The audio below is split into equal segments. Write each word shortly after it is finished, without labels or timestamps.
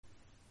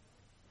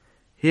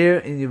Here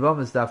in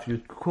Yevamos Daf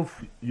Yud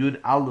Kuf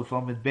Yud Aleph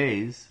Amid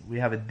Beis, we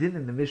have a din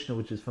in the Mishnah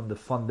which is from the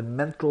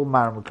fundamental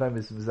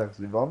Maramakamis of Mizrach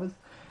Yevamos,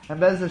 and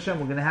Be'ez Hashem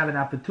we're going to have an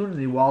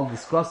opportunity while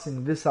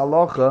discussing this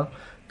halacha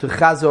to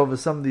chaz over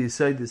some of the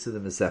Yisodis of the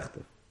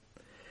Masechta.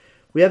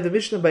 We have the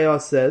Mishnah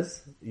Bayah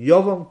says,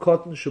 Yovam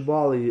Kotten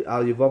Shabal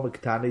al Yevom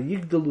Ktana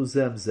Yigdalu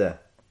Zem Zeh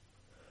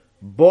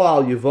Bo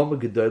al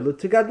Yevom Gedoyle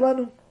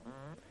Tigadlanu.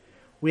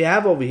 We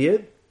have over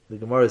here, the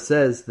Gemara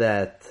says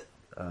that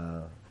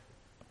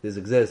there's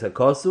Exeris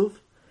HaKosuf,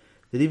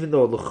 that even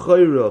though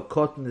L'choira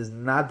cotton is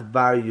not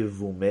Bar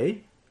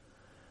Yevume,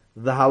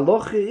 the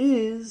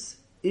halacha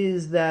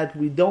is that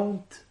we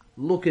don't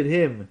look at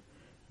him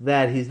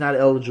that he's not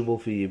eligible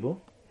for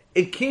Yibum.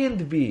 It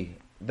can't be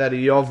that a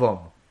Yovam,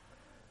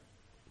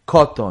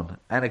 Cotton,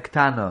 and a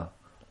Ktana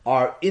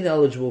are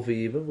ineligible for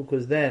Yibum,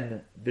 because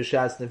then,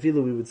 B'shas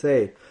Nefilu, we would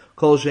say,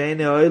 Kol she'ene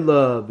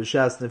oila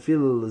B'shas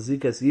Nefilu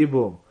l'zikas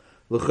Yibum,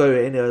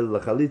 l'choira ene oila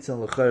l'chalitza,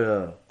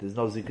 l'choira, there's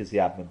no zikas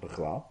Yabim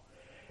b'chlal.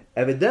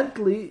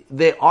 Evidently,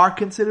 they are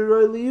considered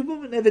oil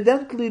Yibum, and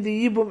evidently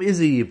the Yibum is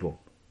a Yibum.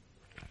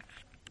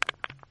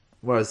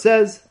 Where it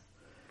says,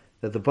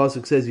 that the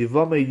Pasuk says,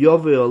 Yivame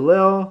Yove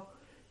Oleo,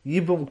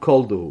 Yibum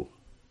Kolduhu.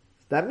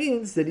 That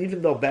means that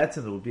even though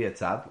Batson would be a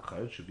tzad,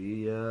 it should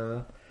be,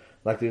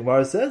 like the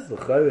Gemara says,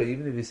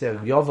 even if you say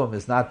Yovam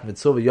is not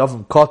mitzvah,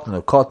 Yovam cotton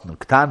or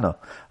ktana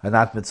are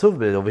not mitzvah,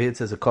 but over here it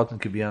says a cotton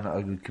could be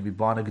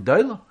born a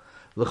gedolah.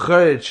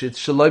 L'chayr it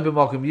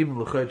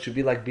should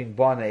be like being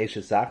born a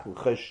eshesach.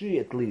 L'chayr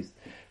at least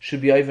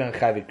should be over in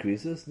chayvik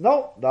krisis.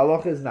 No, the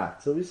halacha is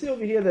not. So we see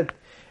over here that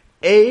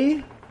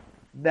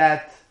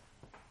that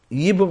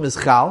Yibum is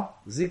chal,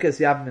 zikas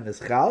yabmin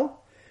is chal.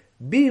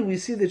 B, we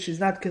see that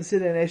she's not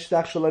considered an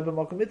eshesach shaloi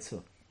b'makom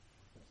mitzvah.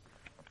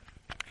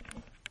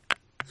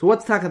 So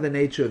what's the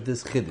nature of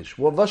this chiddush?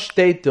 Well, was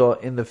steht da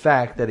in the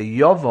fact that a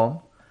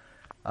yovam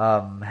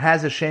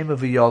has a shame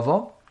of a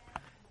yovam,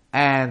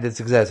 and it's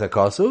Exeris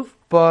HaKosuf,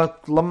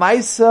 but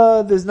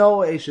Lamaisa, there's no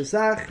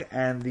Eshesach,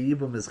 and the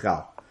Yibum is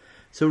Chal.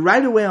 So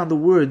right away on the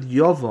word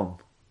Yovam,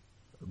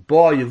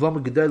 Bo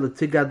Yovam Gedoyle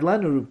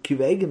Tigadlanu,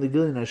 Kiveg and the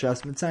Gilin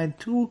Hashas Mitzayin,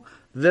 two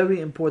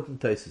very important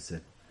taisus.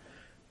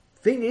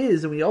 Thing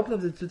is, when you open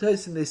up the two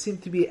taisus, they seem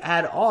to be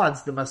at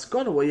odds. The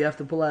maskona, what you have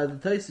to pull out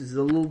of the taisus, is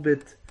a little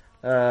bit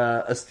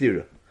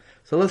astira.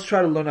 So let's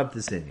try to learn up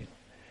this in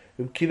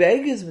you.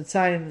 Kiveg is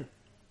Mitzayin,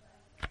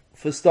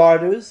 for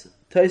starters,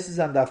 taisus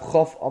and Daf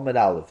Chof Omed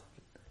Aleph.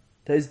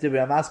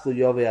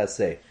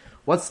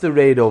 What's the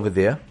raid over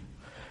there?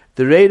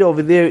 The raid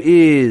over there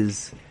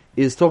is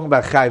talking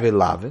about Chayve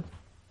Lavin.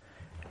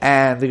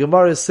 And the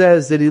Gemara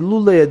says that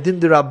Ilule Adin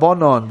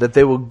Dirabonon, that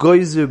they will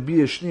goizer be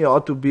a shnia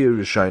or to be a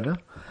rishona.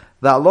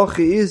 The halacha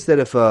is that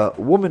if a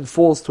woman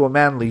falls to a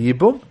man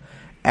liyibum,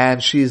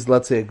 and she's,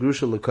 let's say, a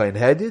grusha l'koyin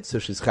headed, so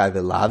she's Chayve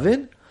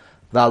Lavin,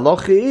 the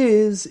halacha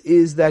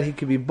is that he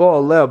can be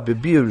bo aleo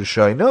b'bir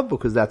rishona,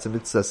 because that's a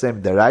mitzvah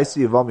same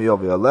deraisi, yivam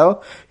yovi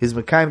aleo, he's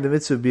mekayim the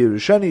mitzvah b'bir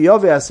rishona,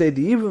 yovi asay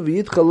di even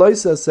v'yitcha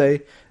loisa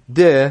say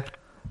the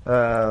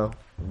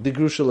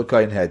grusha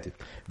l'koyin headed.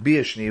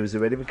 Bir shni was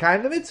already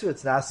mekayim the mitzvah,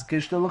 it's not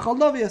kishna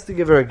l'chol he has to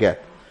give her a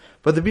get.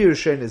 But the bir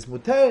rishona is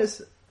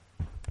muteris,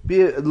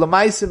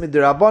 l'maisa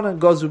midirabanan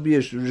goes to bir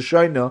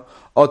rishona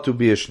or to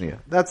bir shnia.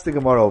 That's the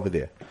Gemara over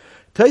there.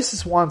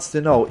 Taisus wants to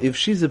know if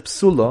she's a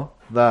psula.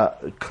 The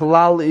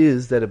klal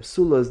is that a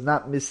psula is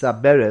not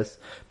misaberes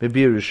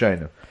bebir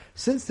rishayna.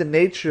 Since the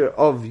nature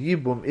of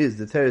yibum is,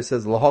 the Torah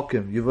says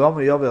lahakim yivam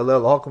yav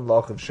lahakim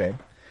lachav shem.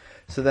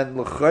 So then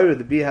l'chayr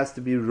the bee has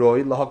to be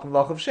roy lahakim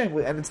lachav shem,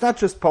 and it's not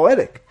just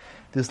poetic.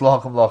 This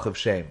lahakim lachav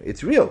shem,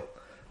 it's real,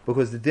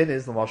 because the din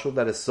is the mashal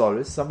that a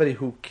soris, somebody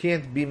who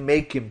can't be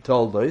making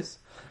toldos,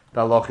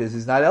 the halach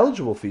is not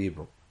eligible for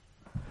yibum.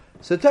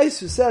 So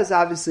Taisu says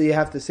obviously you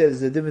have to say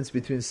there's a difference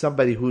between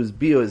somebody whose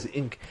bio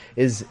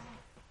is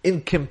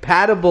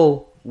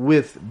incompatible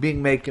with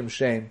being making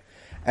shame,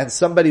 and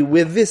somebody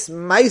with this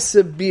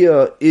Maisa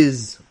Bia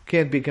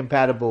can't be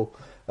compatible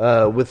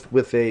with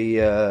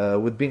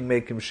being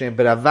making shame.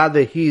 But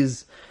Avada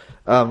he's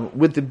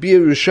with the Bia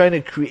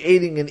Rishona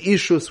creating an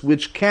ishus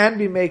which can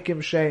be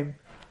making shame.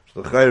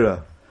 What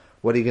are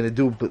you going to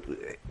do? But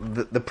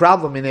the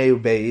problem in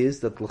Eubei is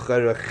that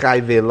l'chayra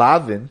Chayve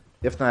Lavin.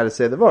 You have to know how to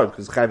say the word,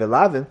 because Chayve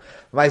Lavin,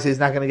 Maisa is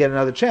not going to get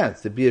another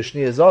chance. The Bia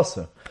Shni is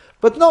also.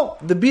 But no,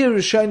 the beer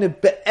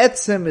Rishayna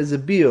be'etzem is a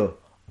beer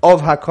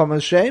of Hakam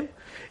Hashem.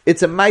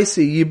 It's a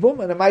Maisi Yibum,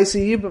 and a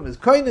Maisi Yibum is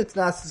Koin, it's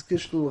Nasis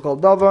Kishlu L'chol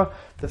Davar.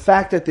 The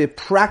fact that there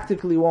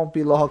practically won't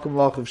be L'Hakam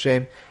L'Chav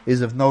Shem is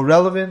of no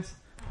relevance,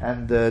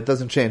 and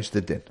doesn't change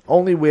the din.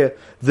 Only where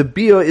the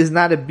beer is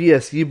not a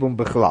bias Yibum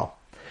B'chlal.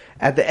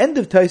 At the end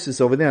of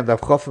Taisus over there, on Daf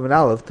Chofim and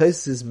Aleph,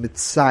 Taisus is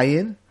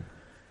Mitzayin,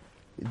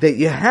 that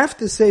you have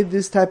to say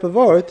this type of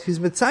art, he's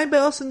Mitzayin by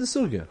us in the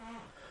Sugya.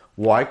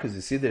 Why? Because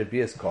you see there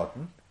bias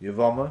cotton,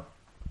 Yavama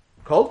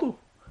Koldu.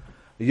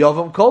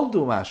 Yavam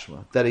Koldu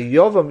mashma. That a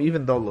Yavam,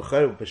 even though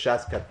L'cher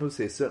B'shas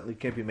Katnuse certainly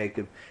can't be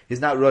making, he's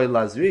not Roy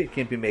Lazri, he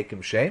can't be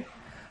making shame.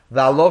 the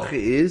halacha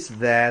is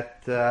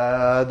that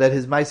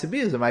his Maisa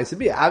Bia is a Maisa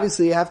Bia.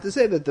 Obviously, you have to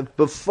say that the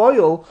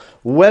befoil,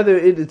 whether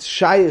it's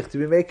shaykh to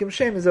be making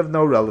shame, is of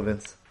no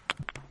relevance.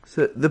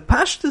 So the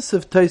pashtus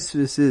of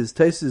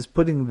Tosfos is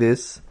putting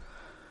this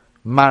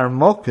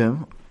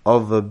marmokim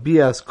of a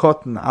bias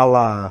cotton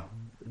ala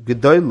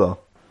gedoylo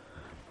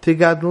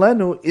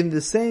tigadlenu in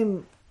the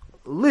same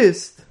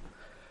list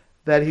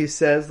that he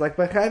says, like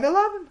by Chayv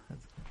Elavin.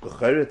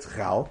 It's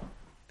chal,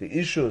 the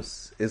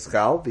ishus is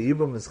chal, the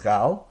yibum is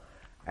chal,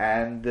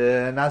 and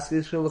Nasi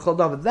Yishul L'chol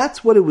Davar.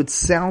 That's what it would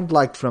sound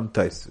like from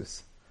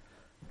Tosfos.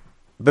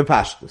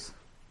 Bepashtus.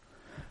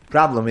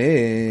 Problem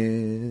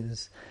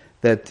is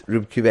that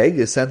Reb Kiva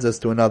Eiger sends us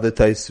to another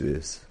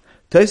Tosfos.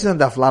 Tosfos and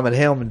Daf Lamed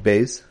Heilman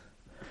Beis,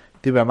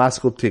 Dibra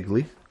Maskul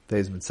Tigli,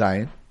 Teis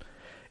Mitzayin,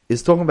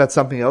 is talking about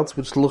something else,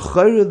 which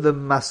l'chayra the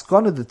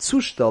maskana, the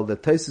tzushtal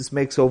that Tosfos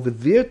makes over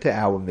there to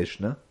our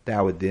Mishnah, to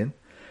our din,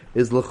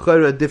 is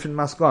l'chayra a different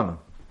maskana.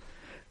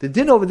 The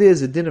din over there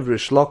is a din of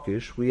Rish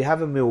Lakish, where you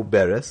have a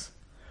Meuberes,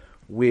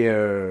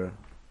 where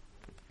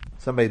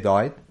somebody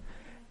died,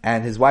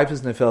 and his wife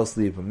is nefel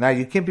sleeping. Now,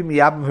 you can't be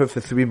miyabim her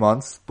for 3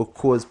 months,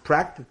 because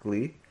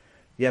practically,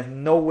 you have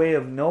no way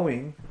of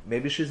knowing,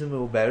 maybe she's a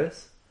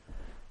Meuberes.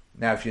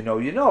 Now, if you know,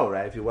 you know,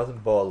 right? If it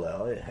wasn't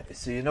Bo'alel,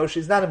 so you know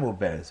she's not a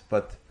Meuberes,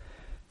 but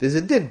there's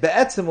a din.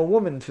 Be'etzim, a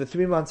woman, for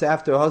 3 months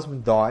after her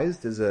husband dies,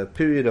 there's a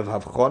period of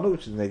havchona,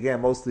 which is,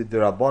 again, mostly the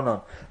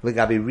Rabbanon,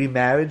 legabi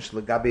remarriage,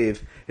 legabi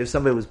if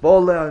somebody was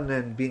Bo'alel, and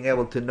then being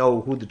able to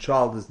know who the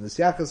child is,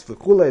 Nisyachas,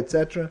 V'chula,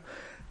 etc.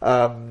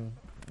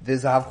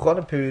 There's a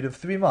havchona period of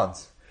 3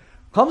 months.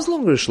 Comes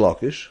along Rish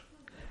Lakish,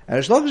 and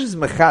Rish Lakish is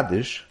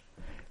mechadish,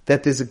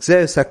 that there's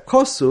exeris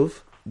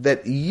hakosuv,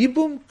 that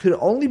yibum could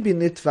only be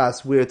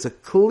nitvas where it's a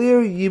clear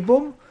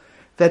yibum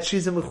that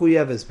she's a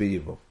mechuyeves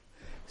b'yibum.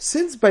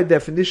 Since by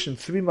definition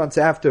 3 months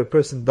after a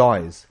person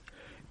dies,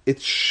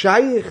 it's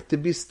shaykh to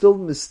be still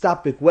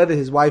mistapik whether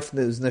his wife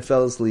is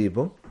nefeles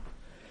liyibum.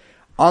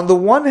 On the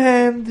one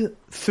hand,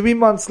 3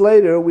 months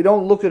later, we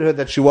don't look at her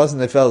that she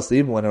wasn't nefeles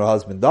liyibum when her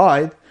husband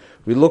died.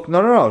 We look,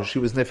 no, she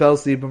was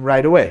nefeles liyibum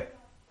right away.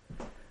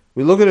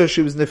 We look at her,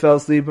 she was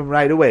nefeles liyibum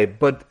right away.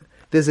 But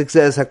there's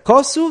exeres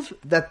hakosuv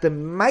that the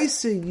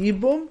Maisa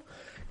Yibum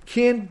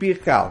can't be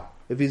chal.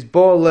 If he's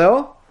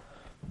Bo'alel,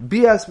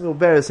 bias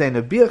muberes ain't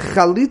a bia,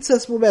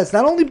 chalitzas muberes.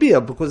 Not only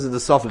bia, because of the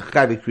sofik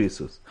chayvi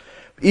krisus.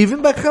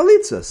 Even by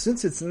chalitza,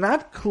 since it's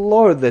not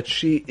clear that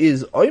she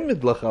is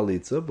oimid la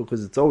chalitza,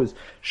 because it's always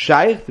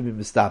shaykh to be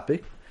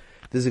mistapik,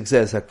 there's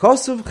exeres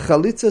hakosuv,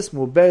 chalitzas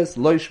muberes,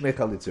 lo yishmei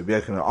chalitza.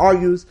 Rabbi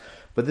argues,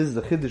 but this is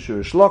the Chiddush of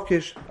Rish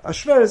Lakish,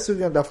 Ashver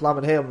Sugan Daf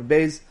Lamed Heilman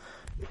Beis,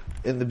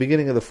 in the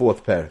beginning of the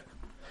 4th parak.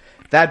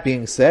 That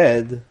being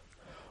said,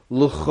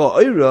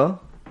 l'cha'ira,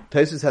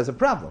 Tosfos has a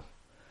problem.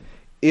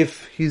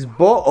 If he's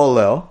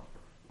Bo'alel,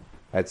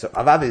 right, so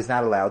Avada is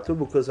not allowed to,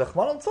 because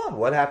Achman al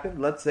what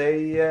happened? Let's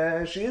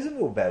say she is a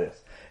Meuberes.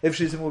 If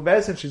she's a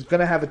Meuberes and she's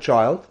going to have a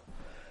child,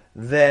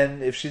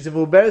 then if she's a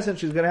Meuberes and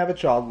she's going to have a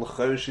child,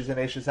 l'cha'ira she's an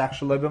Eishes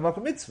Achshaloi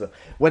b'makom mitzvah.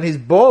 When he's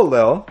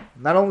Bo'alel,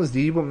 not only is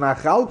the Yibum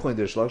Nachal point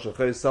there,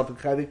 l'cha'ira is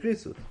self-chayvi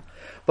krisus.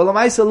 But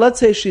l'maisa,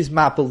 let's say she's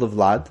Mapel the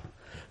Vlad,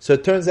 so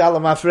it turns out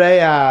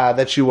Lamafreya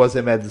that she was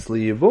a Medis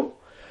Yibum.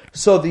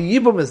 So the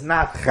Yibum is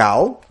not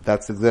Chal.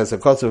 There's a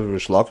cause of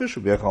Rish Lakish.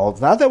 Rabbi Yochanan holds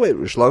not that way.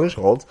 Rish Lakish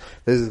holds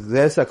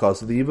there's a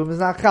cause of the Yibum is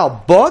not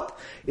Chal. But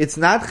it's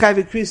not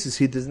Chayvi Krisis.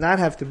 He does not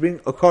have to bring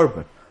a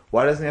korban.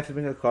 Why doesn't he have to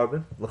bring a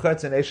korban?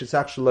 L'chatz an Eishes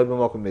Achshaloi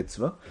b'makom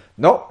mitzvah.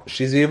 No,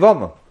 she's a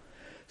Yivama.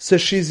 So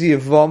she's a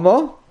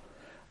Yivama,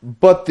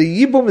 but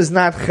the Yibum is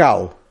not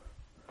Chal.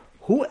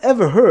 Who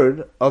ever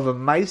heard of a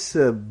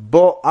Maisa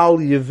Bo'al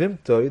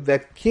Yevimtoi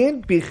that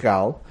can't be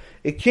Chal,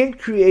 it can't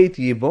create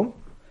Yibum,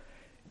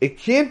 it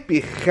can't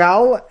be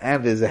Chal,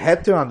 and there's a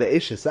heter on the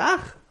Eishes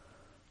Ach?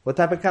 What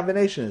type of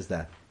combination is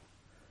that?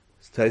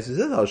 Tosfos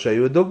says, I'll show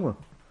you a dogma.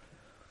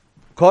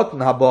 Cotton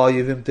Haba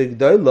Yevimtoi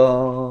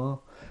G'doyla.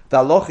 The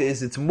halacha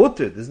is it's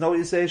mutter. There's no way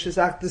you say Eishes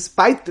Ach,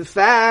 despite the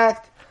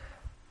fact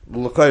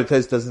L'chayr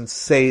Tosfos doesn't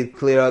say it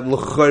clear.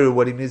 L'chayr,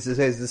 what he means to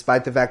say is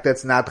despite the fact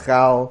that's not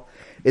Chal.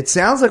 It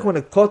sounds like when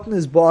a cotton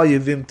is Bo'al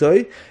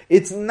Yevimtoi,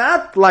 it's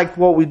not like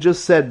what we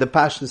just said, the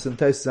Pashtus and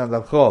Tosfos and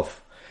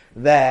Avchof,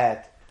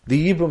 that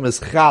the Yibum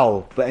is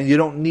Chal, and you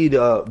don't need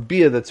a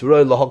beer that's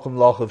Roy Lahakum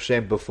Lach of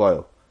Shem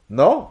Befoil.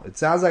 No, it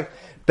sounds like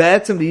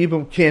Be'etzim the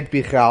Yibum can't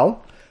be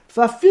Chal.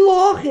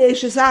 Fa'afilo Hochi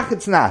Eishes Ach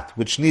it's not,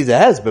 which needs a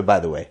hezbollah, by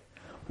the way.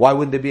 Why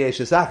wouldn't there be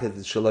Eishes Ach if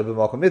it's Shaloi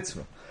B'Malchum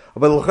Mitzvah?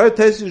 But L'chayr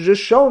Tosfos is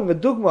just showing a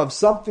dogma of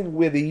something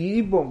where the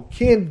Yibum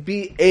can't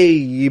be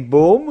a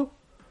Yibum,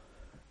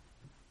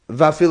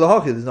 there's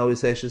no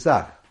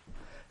Eishes.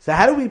 So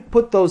how do we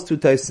put those two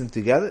Tosfos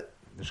together?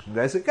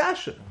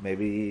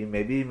 Maybe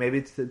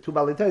it's two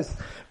Bali Tosfos.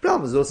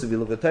 Problem is also if you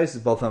look at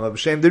Tosfos, both of them are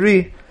b'shem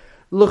deri.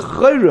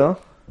 L'chayra,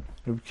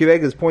 Reb Kiva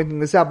Eiger is pointing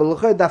this out, but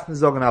l'chayra dafne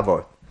zogen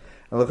avort.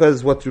 And l'chayra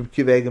is what Reb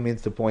Kiva Eiger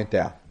means to point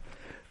out.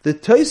 The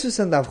Tosfos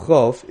and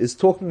Avchof is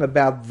talking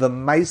about the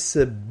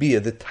Maisa Bia,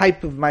 the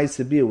type of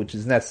Maisa Bia which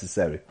is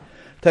necessary.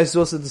 Tosfos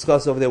also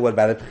discuss over there what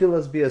about a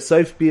Tchilas Bia,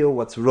 Soif Bia,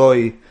 what's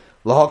Roy,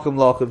 Lahakum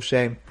Lach of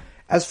Shem.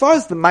 As far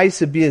as the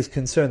Maisa Bia is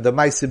concerned, the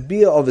Maisa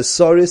Bia of a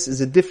Soris is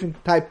a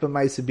different type of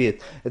Maisa Bia.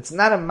 It's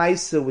not a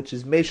Maisa which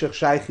is Meshach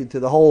Shaichi to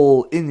the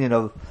whole Indian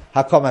of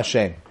Hakam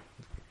Hashem.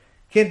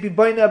 Can't be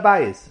Baina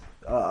Abayis.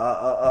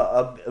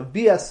 A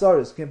Bia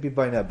Soris can't be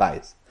Baina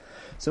Abayis.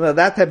 So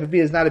that type of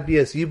Bia is not a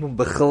Bia Yibum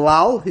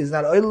B'chalal. He's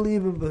not oily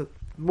even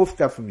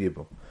Mufka from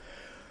Yibum.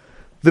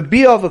 The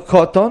Bia of a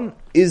Koton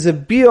is a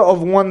Bia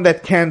of one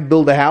that can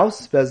build a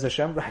house. Bez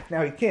Hashem, right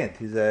now he can't.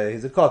 He's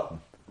a Koton.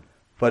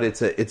 But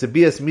it's a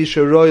bias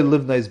misha roy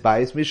livnais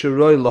bias, misha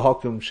roy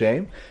lahakum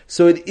shame.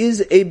 So it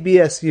is a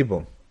bias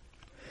yibum.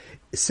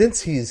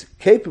 Since he's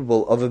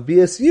capable of a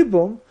bias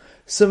yibum,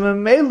 so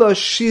memela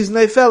she's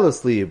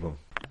neifelas liyibum.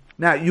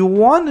 Now you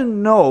want to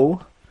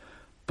know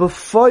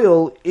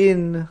befoil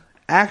in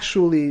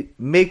actually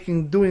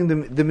doing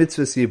the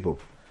mitzvah yibum,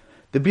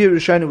 the bir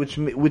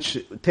rishayna which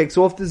takes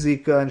off the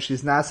zika and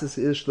she's nasas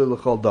ishla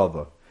l'chol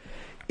davar.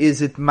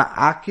 Is it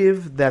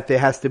ma'akiv that there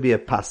has to be a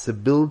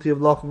possibility of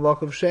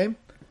lachem shame?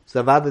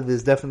 So Avada,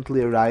 there's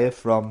definitely a raya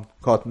from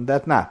cotton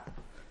that not.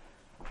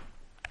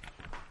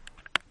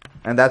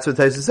 And that's what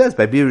Taisa says,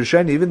 by Bir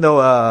Rishon, even though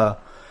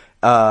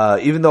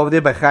over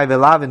there by Chai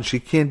Velavin, she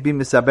can't be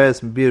misaberes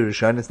from Bir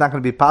Rishon, it's not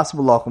going to be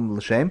possible lachem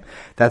l'shem,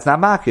 that's not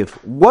makif.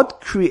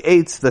 What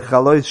creates the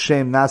chalois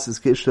shem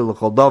nasis kishtel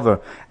l'chol dover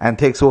and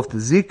takes off the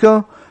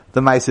zika?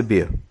 The Maisa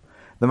Bia.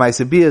 The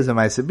Maisa Bia is a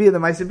Maisa Bia, the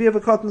Maisa Bia of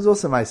a cotton is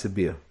also Maisa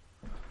Bia.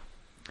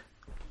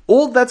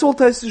 That's all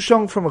Taisa is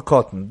showing from a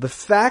cotton. The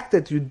fact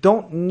that you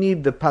don't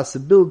need the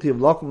possibility of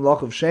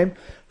lach shame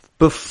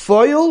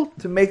befoil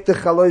to make the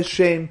chalois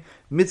shame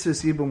mitzvah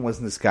yibum was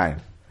niskayim.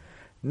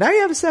 Now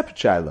you have a separate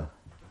shaila.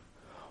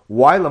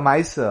 Why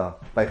lamaisa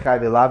by Chai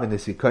Velavin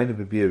is he kind of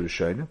a bia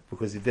rishona?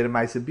 Because he did a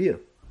maisa bia,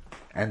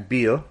 and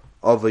bia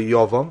of a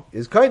yovam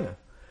is koina.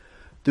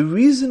 The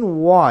reason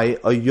why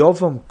a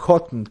yovam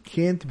cotton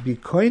can't be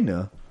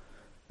koina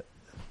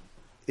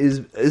is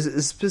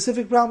a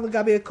specific problem with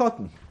a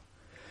cotton.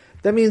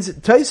 That means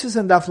Taisus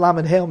and Daf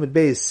Lamed Helmet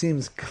Beis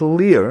seems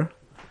clear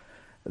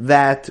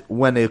that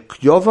when a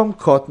Yovam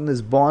Cotton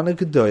is born a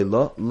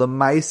Gedoyla,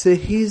 Lemaise,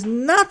 he's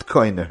not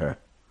koine her.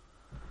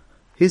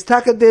 He's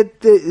taka the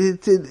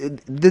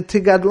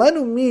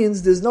Tigadlenu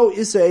means there's no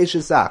Issa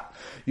Eshesach.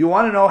 You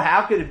want to know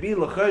how could it be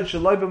L'choyer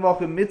Shaloi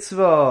B'Mokem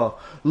Mitzvah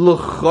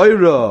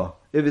L'choyer?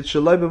 If it's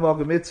Shaloi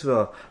B'Mokem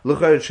Mitzvah,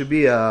 L'choyer it should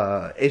be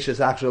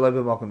Eshesach Shaloi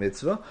B'Mokem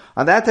Mitzvah.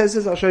 And that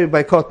Taisus I'll show you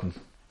by Cotton.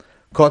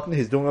 Cotton,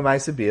 he's doing a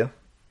Maisa Bia.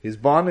 He's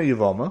born a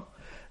Yivama.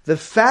 The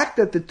fact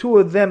that the two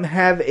of them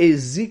have a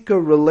Zika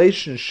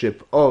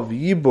relationship of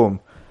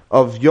Yibum,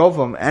 of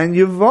Yovam and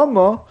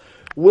Yivama,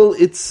 will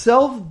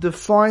itself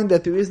define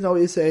that there is no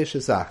Isa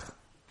Eshesach.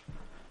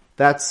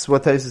 That's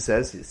what Taisa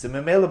says. It's a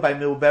Memela by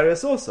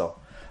Milberes also.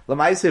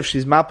 Lamaisa, if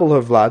she's Mapel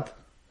her Vlad,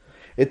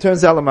 it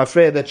turns out I'm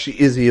afraid that she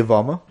is a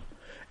Yivama.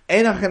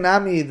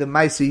 Einachanami, the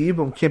Maisa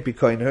Yibum can't be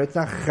koine her. It's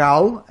not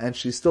Chal, and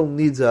she still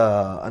needs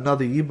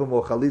another Yibum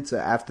or Chalitza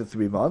after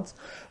 3 months.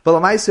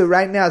 But Lamaisa,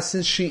 right now,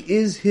 since she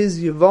is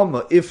his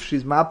Yivama, if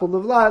she's Mapel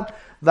of Vlad,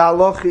 the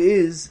halacha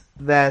is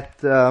that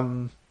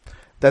there's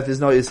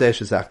no Isai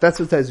Shazak. That's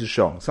what Taiz is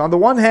showing. So on the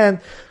one hand,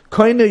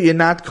 koine, you're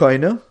not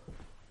koine.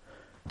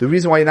 The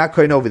reason why you're not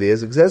koine over there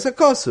is because there's a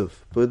kosov,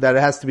 but that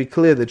it has to be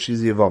clear that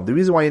she's Yivam. The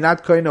reason why you're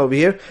not koine over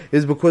here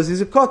is because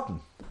he's a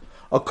cotton.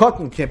 A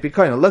cotton can't be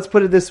koine. Let's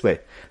put it this way.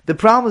 The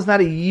problem is not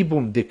a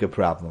yibum dika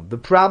problem. The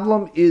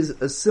problem is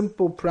a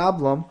simple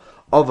problem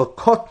of a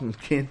cotton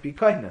can't be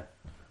koine.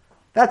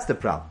 That's the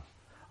problem.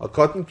 A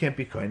cotton can't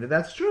be koine,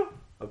 that's true.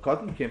 A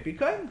cotton can't be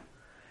koine.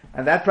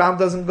 And that problem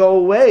doesn't go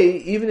away,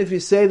 even if you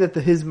say that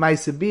his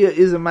Maisa Bia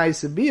is a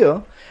Maisa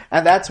Bia,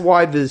 and that's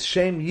why the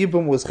Shem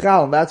Yibum was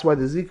Chal, and that's why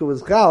the Zika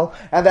was Chal,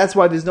 and that's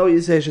why there's no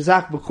Yisei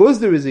Shazak, because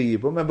there is a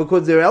Yibum, and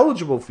because they're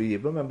eligible for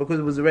Yibum, and because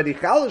it was already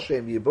Chal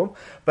Shem Yibum,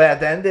 but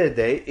at the end of the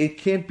day, it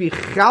can't be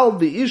Chal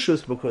the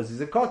issues because he's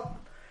a cotton.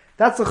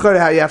 That's the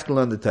how you have to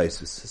learn the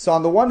Taisus. So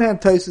on the one hand,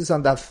 Taisus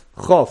on Daf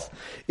Chof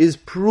is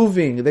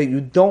proving that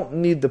you don't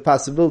need the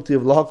possibility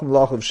of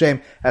Lahakum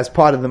Shem as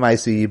part of the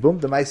Maisa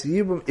Yibum. The Maisa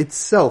Yibum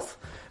itself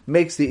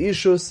makes the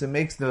issues, it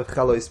makes the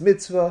Chalois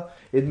Mitzvah,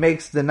 it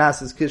makes the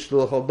Nasas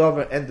Kishlo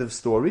Choldover, end of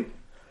story.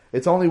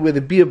 It's only where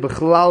the Bia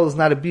B'chalal is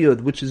not a Bia,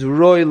 which is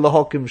Roy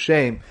Lahakum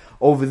Shem,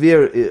 over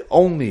there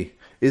only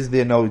is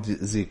there no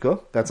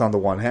Zika. That's on the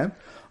one hand.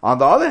 On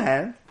the other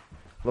hand,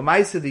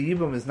 L'maisa the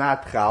Yibum is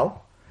not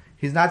Chal.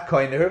 He's not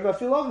koine her, but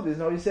there's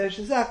no Yisei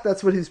Shazak.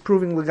 That's what he's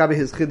proving L'gabe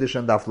his Chiddush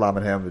and Daf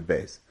Lamed Hamid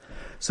Beis.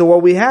 So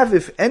what we have,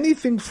 if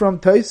anything from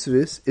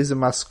Taisvis, is a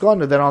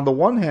maskana that on the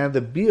one hand,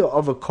 the Bia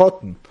of a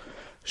cotton,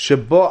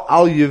 Sheba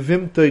al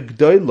Yevim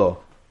Gdoilo,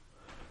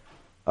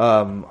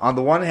 on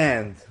the one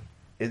hand,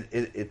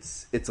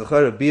 it's a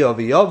chayra Bia of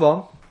a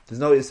Yavam, there's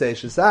no Yisei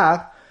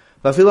Shazak,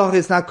 but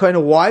it's not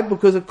koine. Why?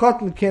 Because a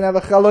cotton can have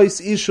a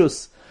Chalois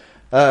Ishus,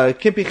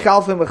 can't be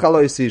Chalfim a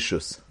Chalois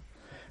Ishus.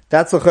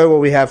 That's what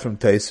we have from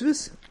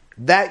Taisvis.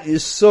 That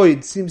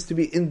Yisoid seems to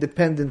be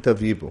independent of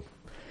Yibum.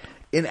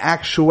 In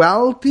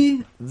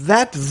actuality,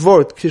 that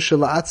word,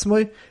 Kishal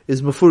Atzmoy,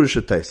 is Mefurish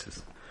at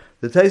Taisvis.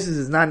 The Taisus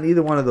is not in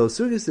either one of those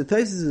sugis. The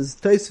Taisus is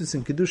Taisus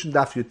in Kedushin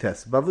Daf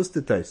Yutes. Bavus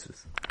the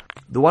Taisus.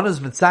 The one who's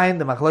Mitzayin,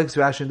 the Machlokes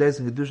Rashi and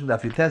Deis in Kedushin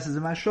Daf Yutes is a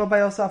Mashor by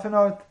Yosef and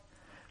Ort.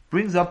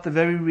 Brings up the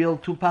very real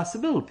two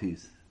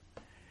possibilities.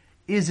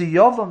 Is a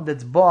Yovam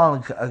that's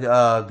born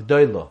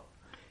Gdoilo.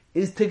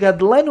 Is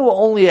Tegadlenu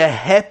only a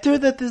heter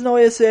that there's no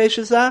Yesei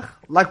Shazach?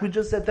 Like we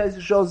just said,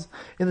 Taisus shows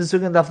in the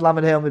Sugan Daf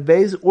Lamed Heil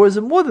Beis, or is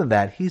it more than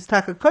that? He's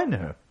Taka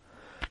Koiner.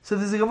 So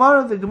there's a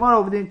Gemara, the Gemara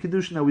over there in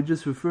Kedushin that we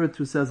just referred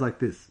to says like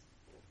this.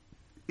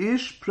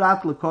 Ish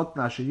prat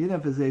lekotna sheyina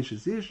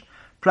v'zeishes ish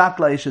prat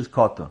laishes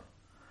koton.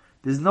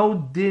 There's no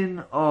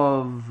din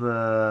of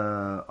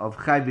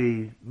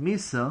chayve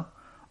misa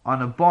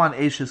on a born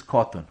Ashes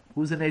Cotton.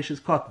 Who's an Ashes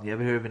Cotton? You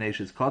ever heard of an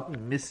Ashes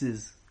Cotton?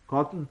 Mrs.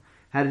 Cotton?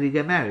 How did he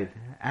get married?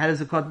 How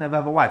does a Cotton ever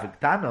have a wife? A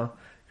Ketana,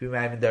 if you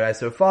married in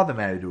Derais, her father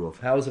married her off.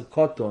 How is a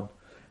Cotton?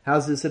 How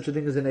is there such a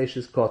thing as an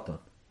Ashes Cotton?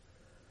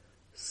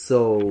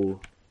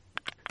 So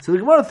the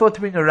Gemara thought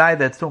to bring a raya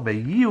that's talking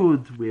about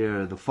Yud,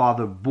 where the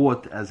father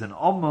bought as an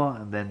Oma,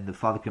 and then the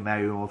father can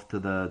marry her off to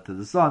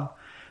the son.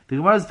 The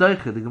Gemara's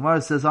Deiche. The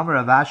Gemara says,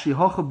 Amar Ravashi,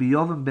 Hocha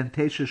biyovim ben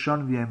teisha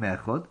shon v'yem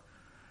echod,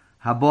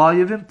 haba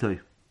yevimtoi.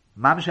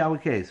 Mamish our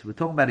case. We're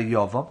talking about a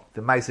Yovam.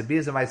 The Maisa B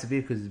is a Maisa B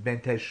because it's ben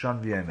teisha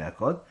shon v'yem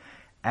echod,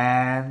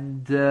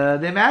 and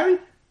they married.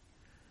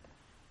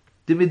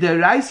 The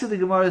Midaraisa, the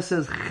Gemara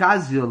says,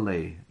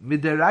 Chazyolei.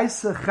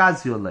 Midaraisa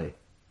Chazyolei.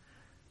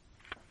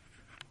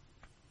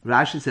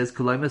 Rashi says,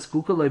 "Koloim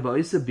eskuka loy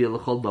ba'isa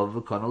bi'lechol dov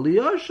v'kono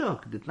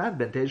liyoshok." Did not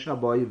benteish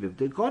haboy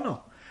v'ivtei kono.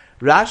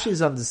 Rashi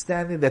is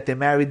understanding that they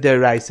married their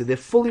Raisa. They're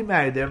fully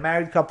married. They're a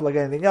married couple like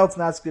anything else.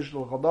 Not skish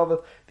l'chol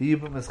dov. The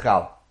yibum is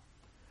chal.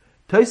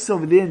 Toys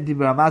over there in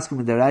Dibra Maskim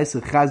in the Raisa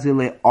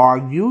Chazile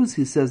argues.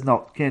 He says,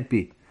 no, it can't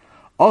be.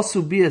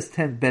 Also, bias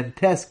ten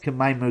bentes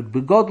kemaimer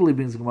begodli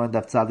brings Gemara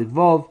daf tzadik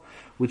vov,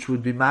 which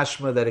would be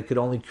mashma that it could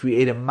only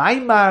create a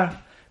maimar.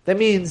 That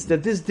means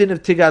that this din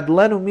of Tigad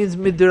Lenu means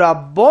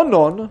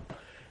midrabanon.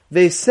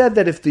 They said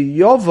that if the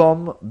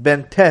Yovam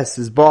ben Tes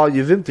is Baal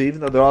Yevimta, even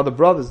though there are other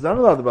brothers, none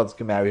of the other brothers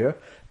can marry her,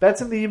 that's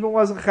in the even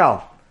wasn't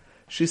Chal.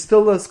 She's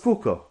still a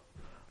Skuka.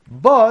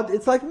 But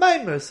it's like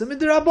Maimer, so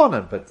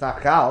midrabanon, but it's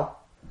not Chal.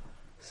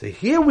 So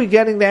here we're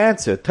getting the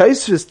answer.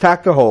 Taisvis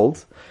Taka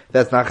holds,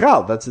 that's not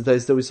Chal. That's the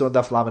Tais that we saw in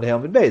Daf Lamed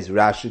Heil Beis.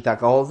 Rashi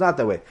Taka holds not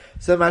that way.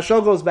 So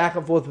Mashal goes back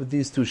and forth with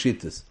these two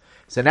shittas.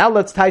 So now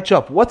let's touch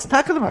up. What's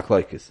Taka the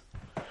Machlokes?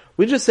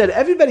 We just said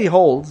everybody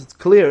holds, it's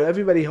clear,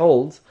 everybody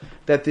holds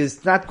that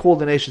it's not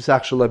called an Eishes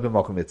Achshaloi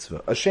b'Mokum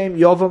Mitzvah. Hashem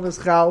Yovam is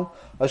Chal,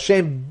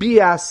 Hashem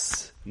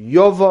Bias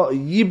Yova,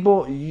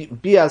 Yibo,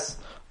 Bias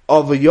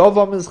of a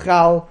Yovam is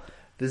Chal,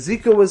 the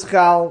Zika was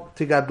Chal,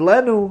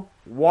 Tigadlenu,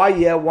 why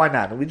yeah, why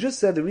not? And we just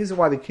said the reason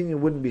why the Kinyan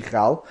wouldn't be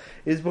Chal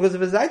is because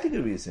of a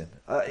Zaitika reason.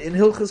 In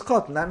Hilchas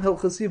Cotton, not in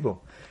Hilchas Yibum.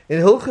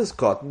 In Hilchas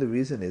Cotton, the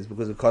reason is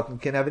because a cotton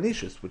can have an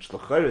Ishus, which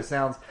l'chayra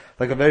sounds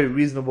like a very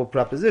reasonable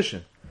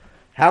proposition.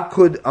 How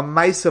could a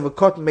mice of a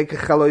cotton make a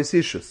chalois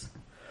ishus?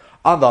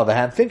 On the other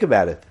hand, think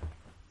about it.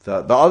 The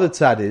other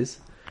tzad is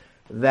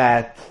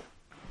that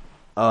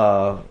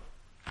a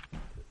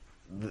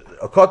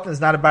cotton is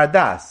not a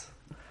bardas.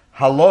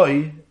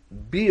 Haloi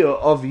bia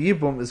of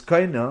yibum is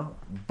koina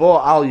bo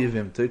al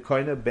yivim to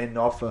koina ben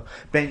nofa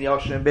ben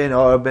yoshem ben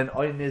or ben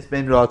oynis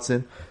ben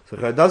rotzen. So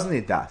it doesn't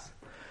need das.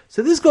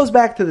 So this goes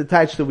back to the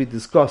touch that we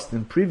discussed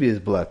in previous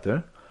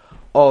blatter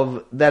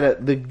of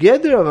that the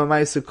gather of a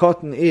mice of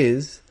cotton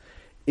is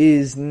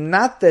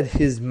not that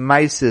his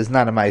maisa is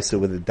not a maisa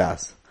with a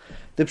das.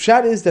 The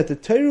pshat is that the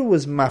Torah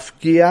was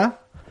mafkia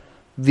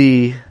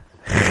the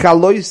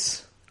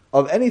chalois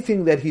of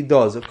anything that he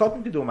does. A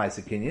cotton could do a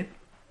maisa kinyan,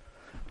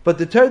 but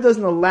the Torah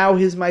doesn't allow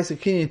his maisa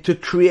kinyan to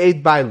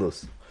create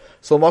bailus.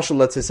 So, Moshe,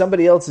 let's say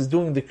somebody else is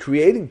doing the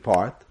creating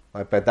part,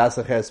 like by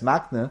Dasaches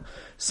Makna,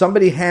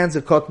 somebody hands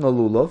a cotton a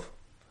lulav.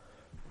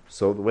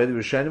 So the way the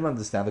Rishonim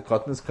understand the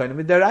cotton is kind of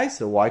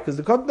midaraisa. Why? Because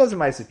the cotton doesn't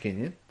maisa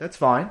kinyan. That's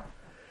fine.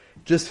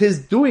 Just his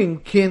doing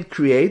can't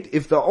create.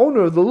 If the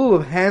owner of the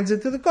lulav hands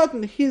it to the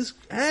cotton, his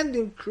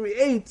handing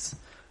creates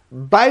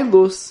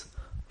bailus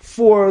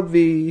for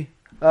the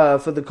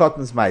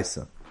cotton's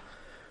maisa.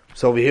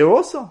 So over here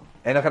also,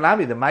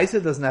 Enochanami, the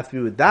maisa doesn't have to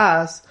be with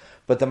das,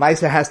 but the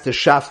maisa has to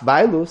shaf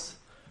bailus.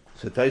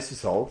 So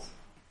Taisus holds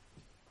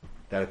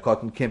that a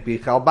cotton can't be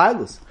chal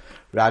bailus.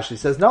 Rashi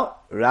says no.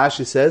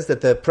 Rashi says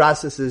that the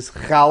process is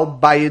chal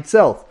by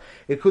itself.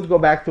 It could go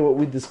back to what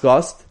we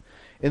discussed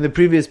in the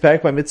previous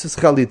parak by mitzvahs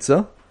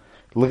chalitza.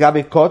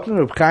 L'gabi cotton,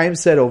 Reb Chaim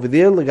said over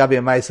there, l'gabi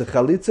a ma'isa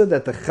chalitza,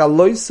 that the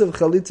chalois of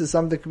chalitza is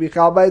something that can be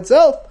chal by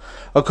itself.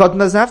 A cotton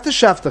doesn't have to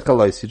shaft the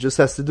chalois, he just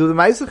has to do the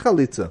ma'isa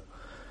chalitza.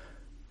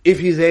 If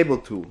he's able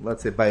to,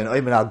 let's say by an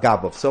oimen al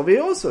gabov. So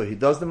he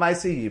does the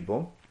ma'isa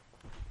yibum,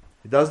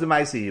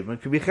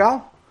 it can be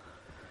chal.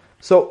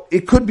 So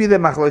it could be that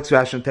Machlokes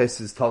Rashi and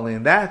Tosfos is totally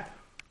in that.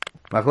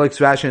 Machlokes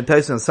Rashi and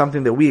Tosfos is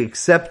something that we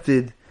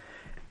accepted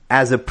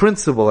as a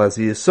principle, as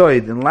a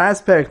yisoid. In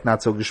last parak,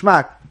 not so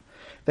geshmak.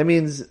 That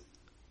means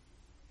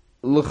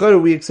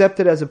l'chora, we accept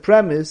it as a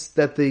premise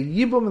that the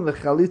yibum and the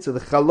chalitza, the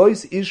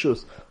chalois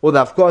ishus, or the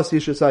of course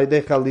ishus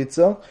ayde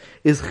chalitza,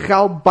 is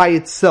chal by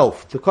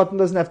itself. The cotton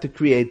doesn't have to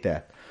create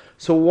that.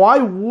 So why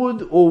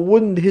would or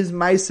wouldn't his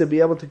maisa be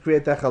able to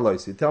create that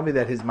chalois? You tell me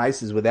that his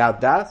maisa is without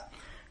das.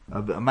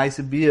 A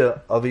maisa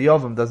bia of a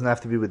yovam doesn't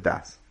have to be with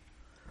das.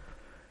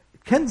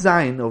 Ken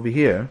Zayin over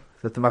here,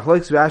 that the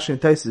Machlokes Rashi and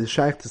Taisus is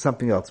shaykh to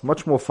something else,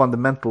 much more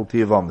fundamental to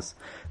Yavamas.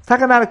 It's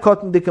takanat a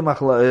cotton dika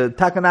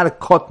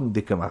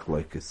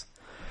machlokes.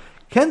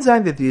 Ken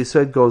Zayin that the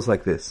Yisod goes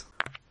like this.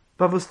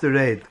 Bavus the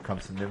Reid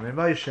comes in there,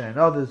 Moshe and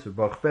others,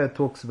 Baruch Ber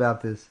talks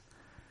about this.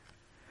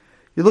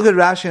 You look at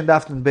Rashi and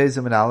Daftan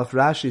Bezim and Aleph,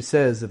 Rashi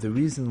says that the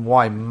reason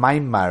why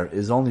Maimar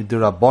is only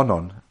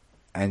Durabonon,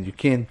 and you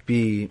can't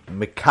be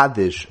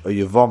Mekadesh or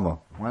Yavama,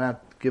 why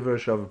not give her a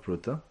Shavah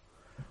Pruta?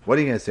 What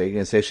are you going to say? You're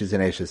going to say she's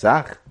an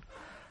Eshesach?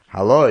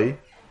 Haloi?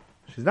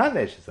 She's not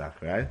an Eshesach,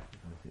 right?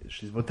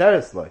 She's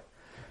Muteres Loi.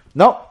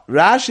 No,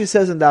 Rashi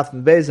says in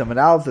Daftan Bezim and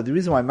Aleph that the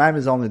reason why Maimar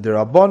is only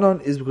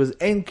Durabonon is because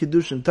Ein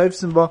Kedushin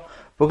Teufsimba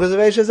because of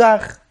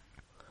Eshesach.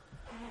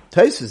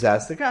 Taisus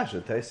asks the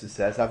kasha. Taisus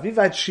says,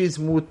 "Avivat she's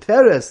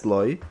muteres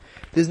loy."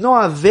 There's no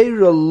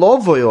avera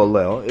lovoy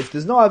oleo. If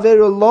there's no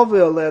avera lovoy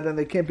oleo, then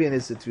there can't be an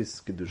issa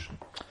tvisas kedushin.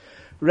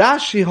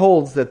 Rashi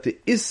holds that the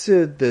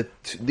issa, the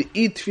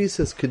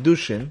tvisas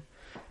kedushin,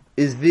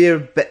 is there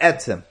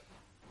be'etzem.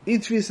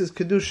 Tvisas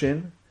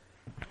kedushin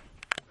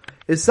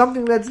is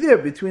something that's there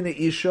between an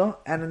isha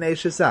and an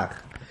eshesach.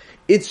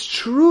 It's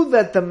true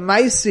that the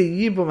ma'aseh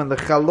yibum and the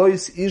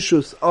chalois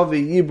ishus of a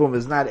yibum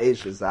is not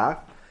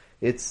eshesach.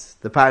 It's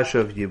the parasha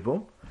of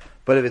Yibum.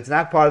 But if it's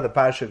not part of the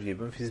parasha of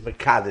Yibum, if he's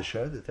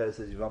Mekadesher, the Torah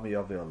says Yivam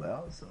Yovi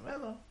Olel, so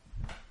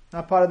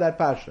not part of that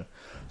parasha.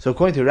 So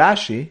according to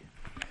Rashi,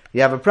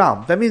 you have a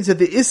problem. That means that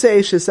the Issa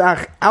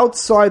Eshesach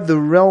outside the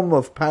realm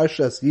of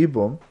Parashas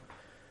Yibum,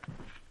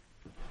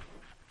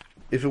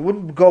 if it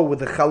wouldn't go with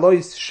the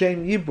Chalois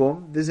Shem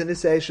Yibum, there's an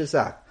Issa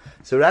Eshesach.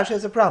 So Rashi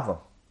has a problem.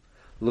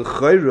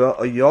 L'choira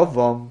a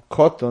Yovam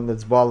Koton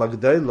that's Baal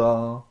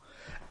Agdayla.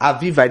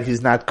 Avivite,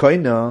 he's not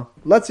koina.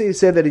 Let's say you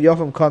say that a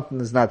Yovam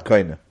Kontan is not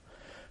koina.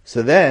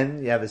 So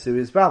then, you have a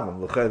serious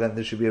problem. Then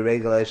there should be a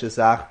regular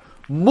Eshesach.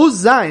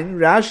 Muzayin,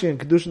 Rashi and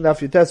Kedushin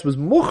Daf Yutes was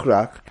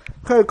Mukhrach.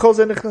 Calls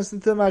it Nichnas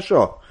into the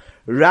Mashor.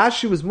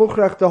 Rashi was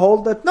Mukhrach to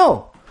hold that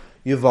no.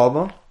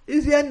 Yavama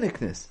is Yen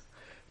Nichnas.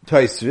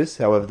 Tosfos,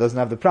 however, doesn't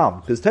have the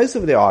problem. Because Tosfos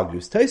over there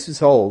argues. Tosfos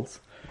holds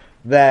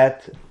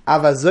that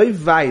Avazoy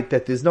Vait,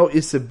 that there's no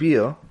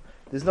Isabir,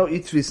 there's no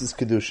Itvis's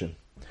Kedushin.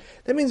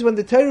 That means when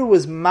the Torah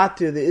was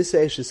matir the Issa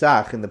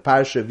Eshesach in the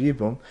parasha of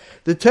Yibum,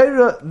 the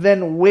Torah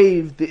then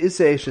waived the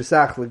Issa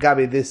Eshesach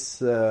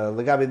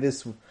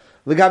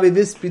legabe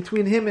this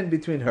between him and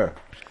between her.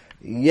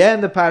 Yeah,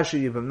 in the parasha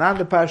Yibum, not in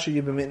the parasha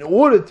Yibum. In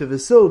order to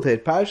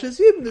facilitate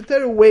parashas Yibum, the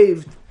Torah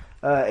waived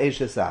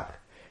Eshesach.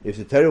 If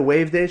the Torah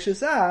waived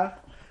Eshesach,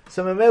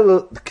 so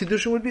Mamela,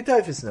 Kedushin would be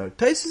Taifis now.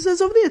 Taifis says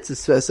over there, it's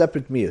a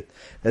separate miyut.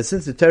 That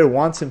since the Torah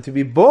wants him to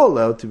be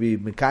Bolel, to be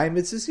Mekayim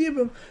Mitzvahs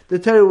Yibum, the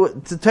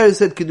Torah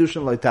said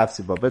Kedushin like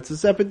Tafsiba, but it's a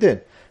separate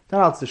din.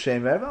 Not else to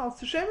Shem Ever, else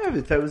to Shem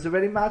Ever. The Torah was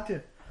already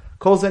matir.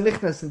 Calls a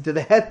nichnas into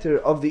the heter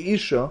of the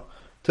Isha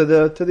to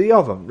the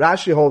Yovam.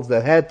 Rashi holds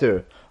the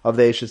heter of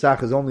the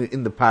Eshesach is only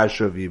in the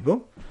parasha of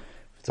Yibum.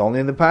 If it's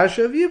only in the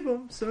parasha of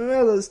Yibum, so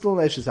Mamela is still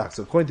an Eshesach.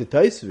 So according to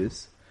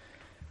Tosfos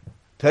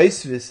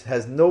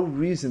has no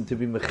reason to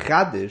be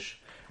mechadish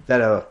that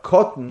a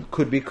cotton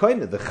could be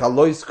koine. The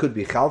chalois could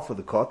be chal for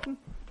the cotton.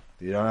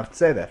 You don't have to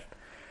say that.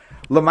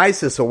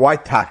 Lamaisa, so why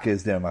taka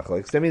is there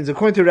machlokes? That means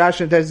according to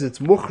Rashi and Tosfos, it's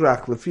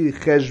muchrach lefi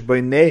chesh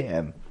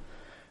b'neihem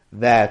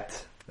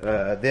that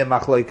their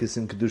machlokes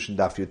in kedushin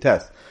daf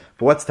yotes.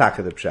 But what's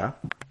taka the pshat?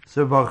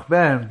 So Baruch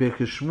Ber and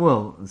Birkei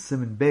Shmuel and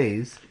Simon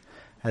Beis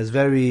has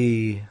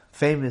very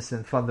famous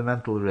and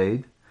fundamental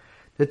raid.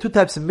 There are two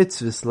types of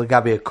mitzvahs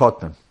legabe a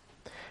cotton.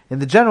 In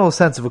the general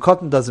sense, if a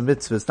cotton does a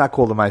mitzvah, it's not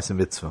called a ma'aseh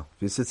mitzvah.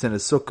 If he sits in a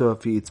sukkah,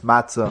 if he eats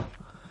matzah,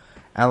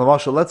 and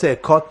let's say a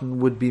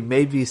cotton would be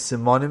maybe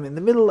simonim, in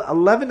the middle,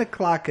 11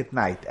 o'clock at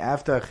night,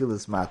 after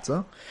achilas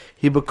matzah,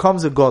 he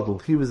becomes a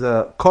godel. He was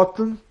a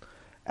cotton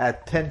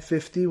at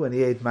 10:50 when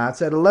he ate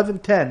matzah. At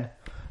 11:10,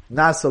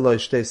 nasa lo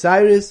shtei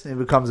sairis, he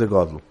becomes a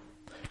godel.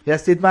 He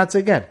has to eat matzah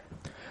again.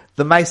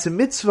 The ma'aseh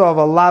mitzvah of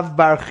a lav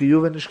bar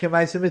chiyuv is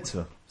ma'aseh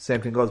mitzvah. Same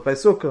thing goes by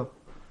sukkah.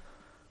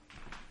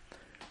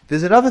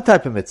 There's another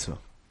type of mitzvah.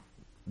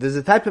 There's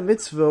a type of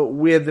mitzvah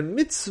where the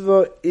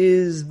mitzvah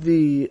is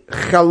the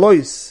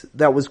chalois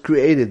that was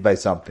created by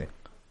something.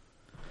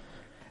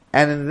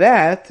 And in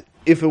that,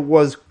 if it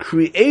was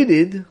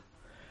created,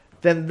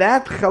 then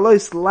that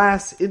chalois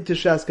lasts into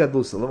Shas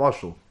Gadlusa.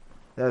 L'moshul.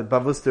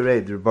 Bavus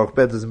Terei, the Baruch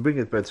Ber doesn't bring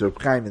it, but it's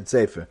Reb Chaim in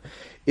Sefer.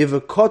 If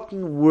a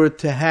cotton were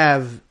to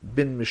have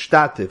been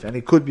mishtatif, and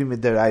it could be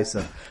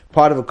midiraisa,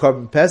 part of a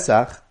korban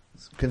pesach,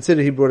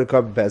 consider he brought a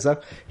korban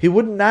pesach, he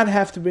would not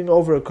have to bring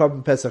over a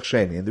korban pesach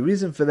sheni. And the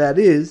reason for that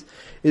is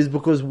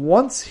because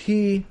once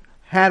he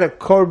had a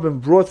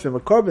korban brought from a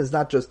korban, is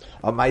not just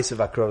a ma'asav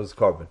akrov's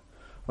korban.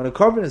 when a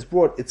carbon is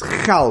brought, it's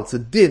chal, it's a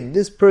din.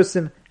 This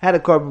person had a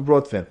carbon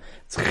brought for him.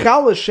 It's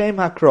chal Hashem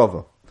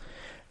hakrova.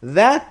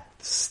 That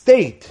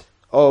state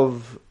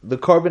of the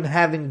carbon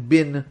having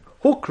been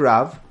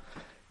hukrav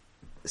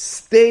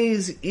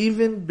stays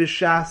even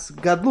b'shas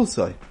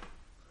gadlusai.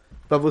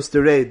 Bavus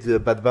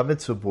tereid, but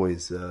b'mitzvah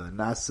boys,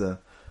 nasa,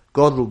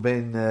 godel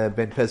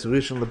ben Pesach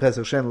Rishon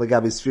lePesach Shen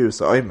legabi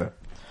Sfiras Omer.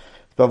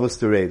 Bavus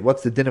tereid.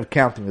 What's the din of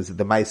counting? Is it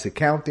the Maisa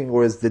counting,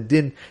 or is the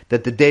din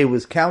that the day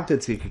was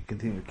counted so you can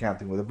continue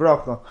counting with a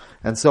bracha,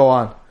 and so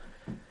on?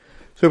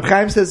 So Reb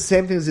Chaim says the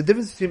same thing. There's a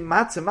difference between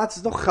matzah. Matzah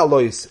is not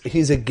chalois.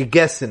 He's a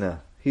gegesiner.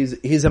 He's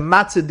a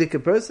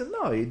matzah-dika person?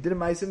 No, he did a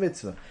Maisa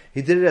mitzvah.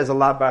 He did it as a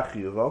la bar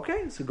chiyuva.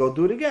 Okay, so go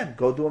do it again.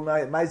 Go do a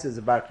Maisa as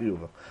a bar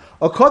chiyuva.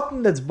 A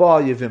cotton that's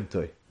bar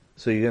yevimtoi.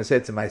 So you're going to say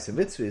it's a Maisa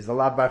mitzvah, it's a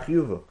la bar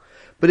chiyuva.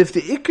 But if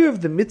the ikr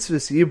of the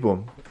mitzvah's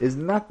yibum is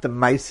not the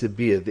Maisa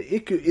bia, the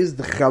ikr is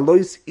the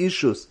chalois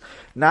ishus,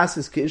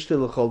 nasis ke'ishte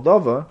l'chol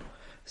dover,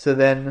 so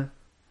then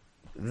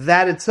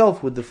that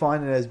itself would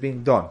define it as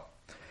being done.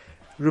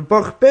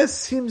 Rebbe Bes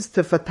seems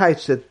to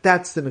fataych that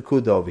that's the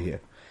nekuda over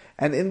here.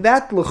 And in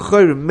that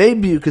l'chor,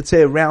 maybe you could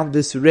say around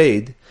this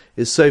raid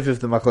is soif of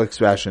the Machlokes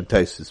Rashi and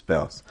Tosfos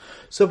spells.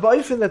 So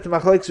ba'ifin that the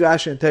Machlokes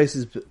Rashi and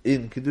Tosfos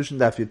in Kedushin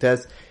Daf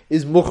Yotes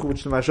is much,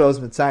 which the Mashal is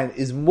mitzayin,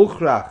 is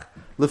muchrach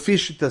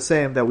lefish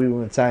tasayim that we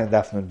were mitzayin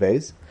Daf Nun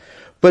Beis.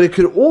 But it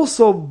could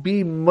also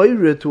be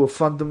moira to a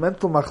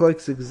fundamental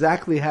Machlokes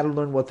exactly how to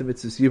learn what the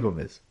mitzvah's yibum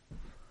is.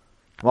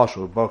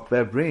 Marshal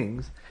Ber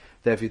brings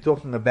that if you're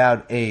talking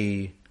about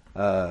he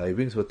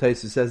brings what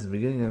Tosfos says in the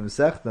beginning of the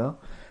Masechta,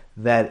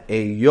 that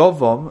a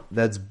yovam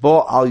that's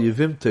bo al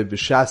yevimtoi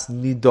b'shas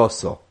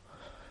nidoso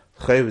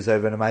chayiv is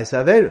over a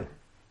ma'aseh aveira.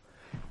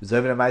 Is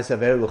over a ma'aseh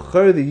aveira.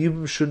 L'chor the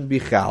yibum shouldn't be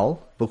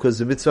chal because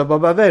the mitzvah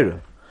baba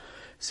aveira.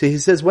 So he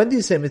says, when do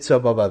you say mitzvah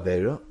baba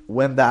aveira?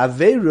 When the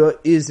aveira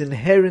is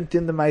inherent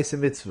in the ma'aseh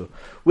mitzvah.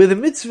 Where the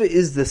mitzvah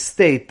is the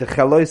state, the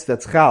chalois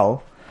that's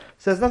chal,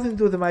 so it has nothing to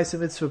do with the ma'aseh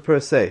mitzvah per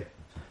se.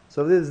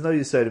 So there's no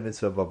yisod of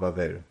mitzvah baba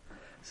aveira.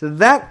 So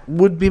that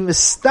would be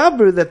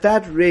mistaber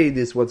that raid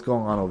is what's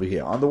going on over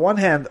here. On the one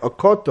hand, a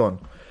koton,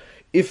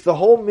 if the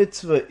whole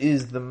mitzvah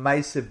is the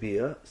Maisa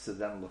Bia, so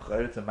then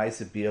it's a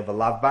Maisa Bia of a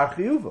Lav Bar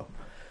Chiyuva.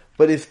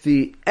 But if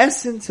the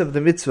essence of the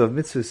mitzvah, of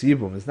mitzvah's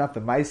yibum, is not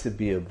the Maisa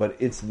Bia, but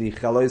it's the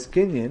Chalois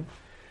Kinyan,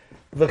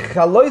 the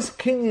Chalois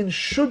Kinyan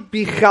should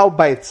be chal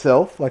by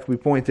itself, like we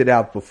pointed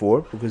out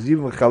before, because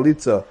even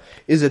Chalitza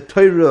is a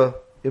Torah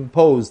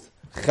imposed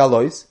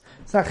Chalois.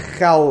 It's not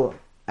chal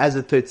as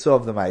a teitzah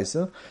of the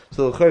Maisa.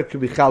 So the chayr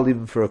could be chal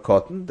even for a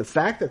cotton. The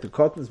fact that the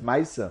cotton's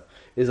Maisa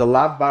is a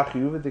lav bar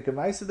chiyuva dika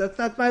Maisa, that's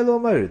not Mailo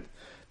Merid.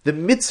 The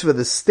mitzvah,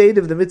 the state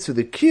of the mitzvah,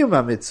 the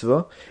kiyuma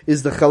mitzvah,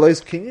 is the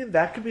chalois kinyan.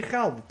 That could be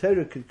chal. The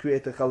Torah could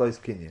create a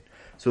chalois kinyan.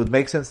 So it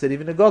makes sense that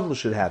even a gadol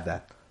should have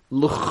that.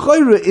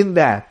 L'chayra in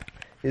that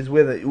is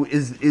where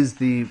is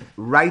the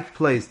right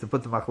place to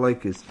put the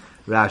machlokes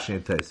Rashi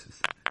and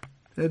Tosfos.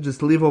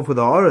 Just leave off with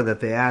the aura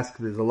that they ask.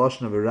 There's a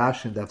lashon of a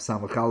Rashi and Daf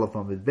Samachalaf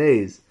on Mid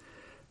Beis.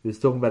 He's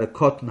talking about a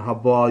cotton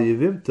haba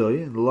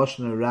yevimtoi, and the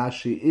lashon of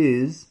Rashi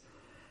is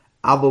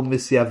avo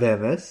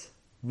misyavemes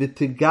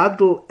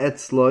v'tigadol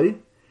etzloi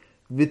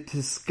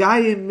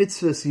v'tiskayim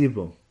mitzvahs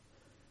yibum.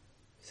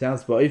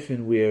 Sounds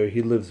ba'ifin where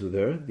he lives with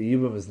her. The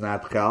yibum is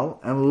not chal,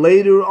 and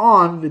later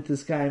on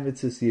v'tiskayim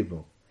mitzvahs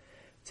yibum.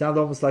 It sounds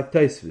almost like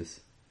Tosfos.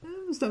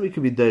 This time it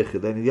could be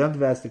deicha. Then you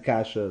don't ask the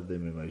kasha. The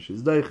Mimaish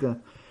is deicha.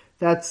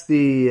 That's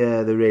the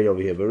rate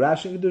over here. But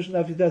Rashi and Kedushin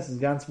Daf Yotes is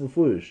ganz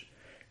mufurish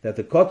that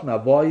the cotton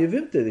abba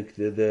yevimte,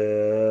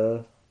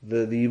 the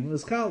yivim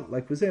is chal.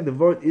 Like we're saying, the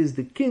word is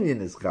the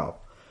kinyan is chal.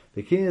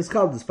 The kinyan is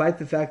chal, despite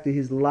the fact that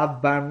he's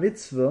lav bar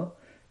mitzvah.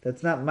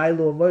 That's not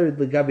Mailo Morid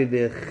legabi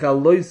the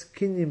chalois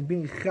kinyan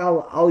being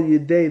chal al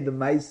yedei the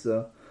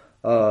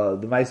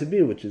Maisa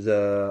bir, which is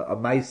a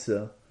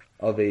Maisa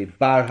of a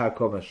bar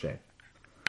hakom Hashem.